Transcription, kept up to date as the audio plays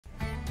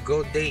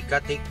Good day,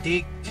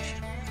 katiktik.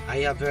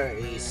 I have here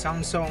a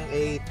Samsung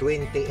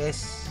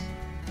A20s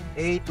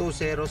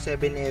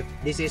a2007f.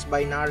 This is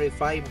binary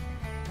 5,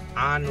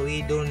 and we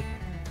don't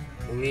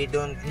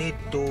need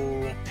to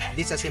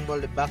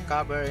disassemble the back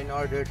cover in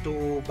order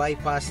to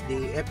bypass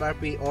the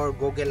FRP or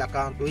Google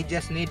account. We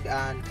just need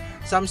an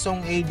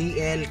Samsung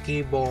EDL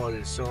cable.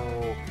 So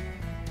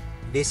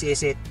this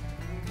is it.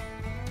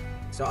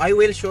 So I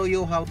will show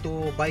you how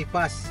to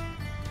bypass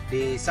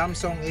the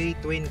Samsung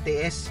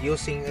A20s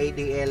using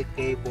EDL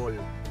cable.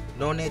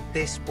 No need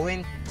test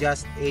point,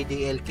 just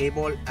EDL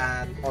cable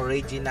and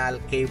original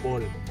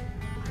cable,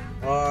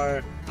 or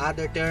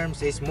other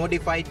terms is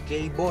modified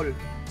cable.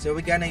 So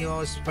we're gonna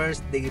use first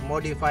the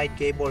modified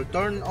cable.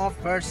 Turn off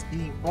first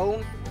the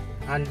phone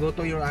and go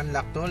to your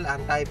unlock tool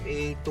and type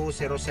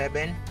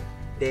A207,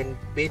 then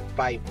bit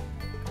 5.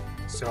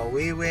 So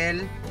we will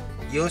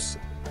use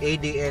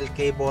EDL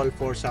cable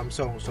for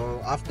Samsung.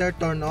 So after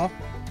turn off,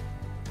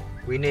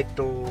 we need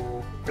to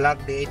plug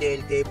the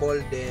EDL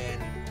cable, then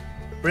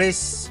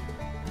press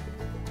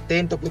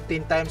 10 to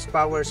 15 times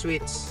power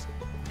switch,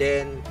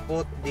 then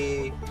put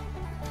the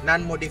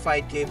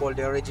non-modified cable,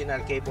 the original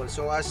cable.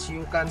 So as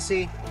you can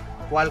see,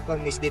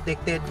 Qualcomm is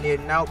detected.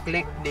 Now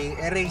click the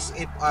erase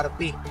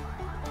FRP,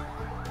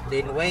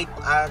 then wait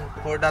and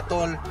for the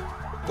tool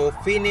to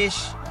finish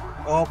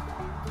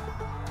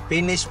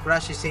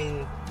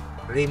processing,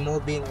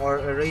 removing or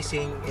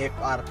erasing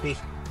FRP.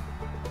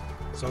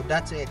 So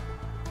that's it.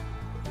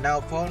 Now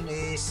phone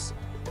is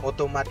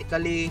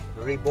automatically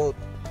reboot.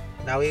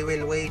 Now we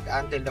will wait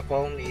until the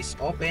phone is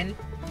open.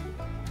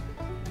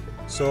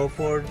 So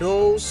for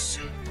those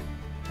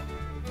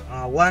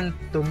want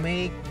to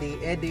make the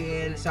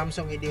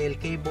Samsung EDL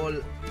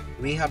cable,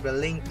 we have a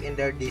link in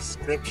their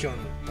description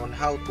on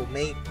how to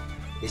make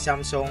the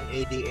Samsung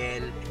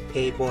EDL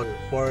cable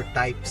for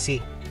type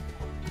C.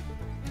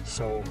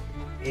 So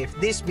if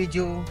this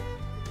video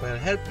will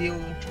help you,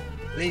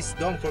 please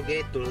don't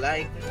forget to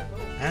like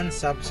and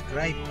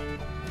subscribe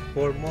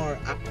for more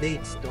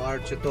updates to our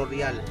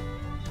tutorial.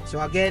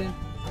 So again,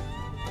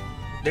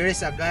 there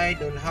is a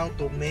guide on how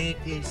to make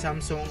a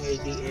Samsung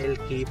EDL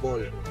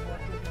cable.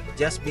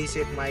 Just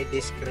visit my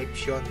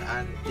description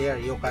and there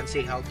you can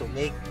see how to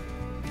make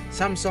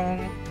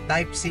Samsung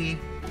type C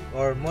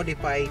or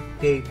modified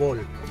cable.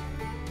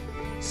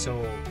 So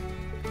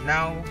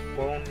now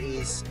phone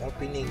is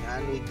opening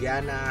and we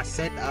gonna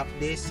set up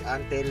this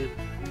until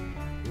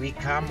we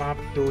come up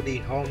to the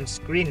home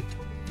screen.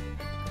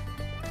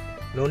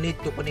 No need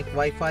to connect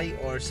Wi-Fi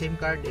or SIM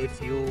card.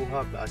 If you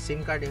have a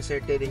SIM card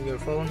inserted in your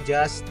phone,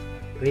 just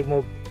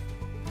remove.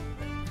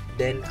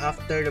 Then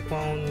after the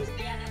phone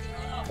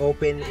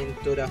open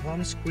into the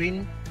home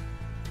screen,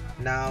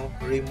 now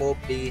remove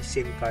the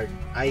SIM card.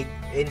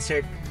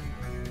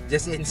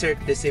 Just insert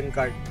the SIM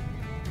card.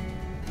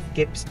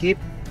 Skip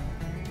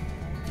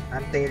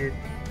until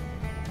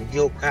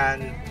you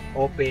can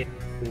open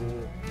to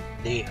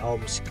the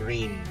home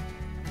screen.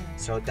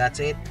 So that's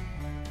it.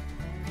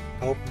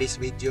 Hope this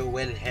video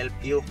will help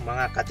you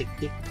mga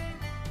katiktik.